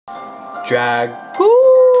DragooRD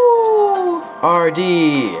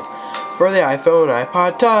for the iPhone,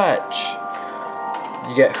 iPod Touch.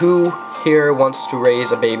 You get who here wants to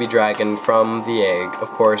raise a baby dragon from the egg?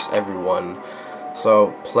 Of course, everyone.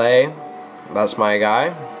 So play. That's my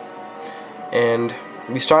guy. And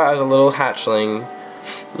we start as a little hatchling.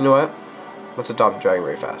 You know what? Let's adopt a dragon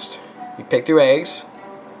very fast. You pick through eggs.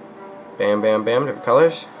 Bam, bam, bam. Different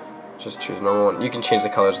colors. Just choose number one. You can change the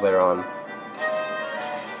colors later on.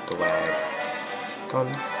 The wag. Gone.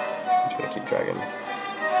 I'm just gonna keep dragging.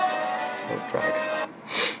 Oh, drag.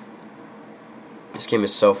 This game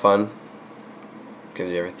is so fun.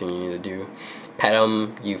 Gives you everything you need to do. Pet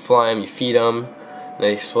them, you fly them, you feed them, and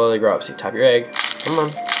they slowly grow up. So you tap your egg. Come on.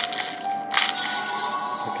 Here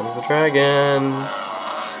comes the dragon.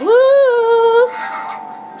 Woo!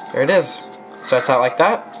 There it is. Starts out like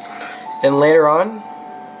that. Then later on,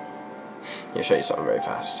 I'll show you something very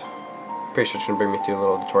fast. Pretty sure it's gonna bring me through a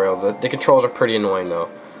little tutorial. The controls are pretty annoying though.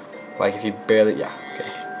 Like if you barely, yeah, okay.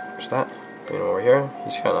 There's that. Bring him over here.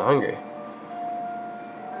 He's kind of hungry.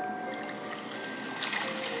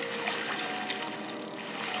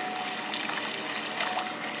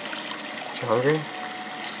 You hungry?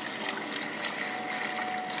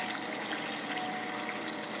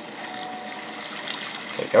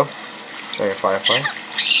 There you go. Dragon Firefly.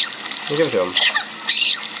 You give it to him.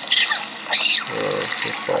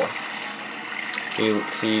 He's full. You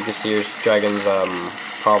can see your dragon's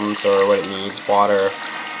problems or what it needs: water,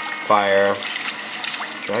 fire.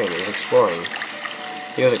 Dragon is exploring.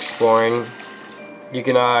 He was exploring. You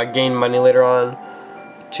can gain money later on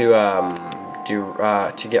to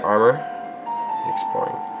get armor.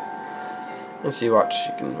 Exploring. Let's see, watch,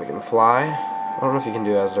 you can make him fly. I don't know if you can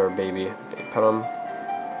do that as our baby. Pet him.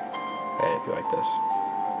 Hey, if you like this.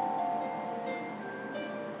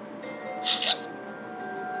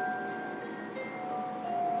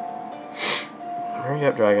 Hurry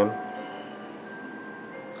up, dragon.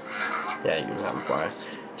 Yeah, you can have him fly.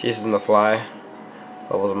 Chases him to fly.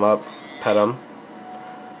 Levels him up. Pet him.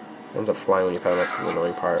 Ends up flying when you pet him. That's the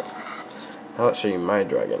annoying part. Now let's show you my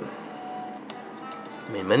dragon.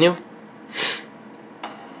 Main menu,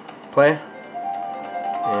 play,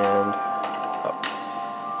 and up.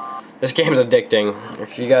 This game is addicting.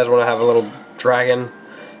 If you guys want to have a little dragon,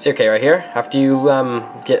 see, okay, right here, after you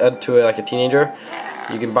get to like a teenager,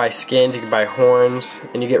 you can buy skins, you can buy horns,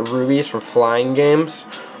 and you get rubies from flying games.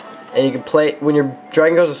 And you can play, when your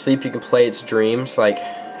dragon goes to sleep, you can play its dreams. Like,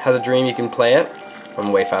 has a dream, you can play it.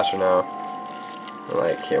 I'm way faster now.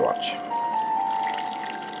 Like, here, watch.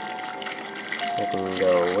 I can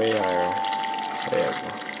go way higher. There we go.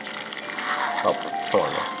 Oh, come on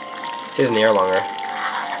now. It stays in the air longer.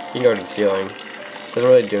 You can go to the ceiling. Doesn't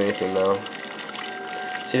really do anything though.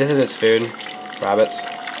 See, this is its food. Rabbits.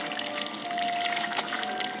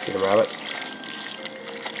 Feed them rabbits.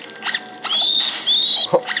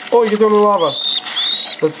 Oh, you can throw them in the lava.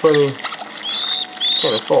 That's funny.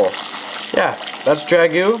 Damn, it's full. Yeah, that's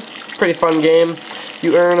Dragoo. Pretty fun game.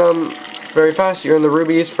 You earn very fast. You earn the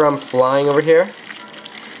rubies from flying over here.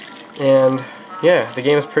 And yeah, the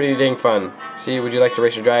game is pretty dang fun. See, would you like to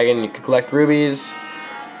race your dragon? You can collect rubies.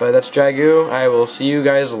 But that's Dragoo. I will see you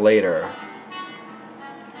guys later.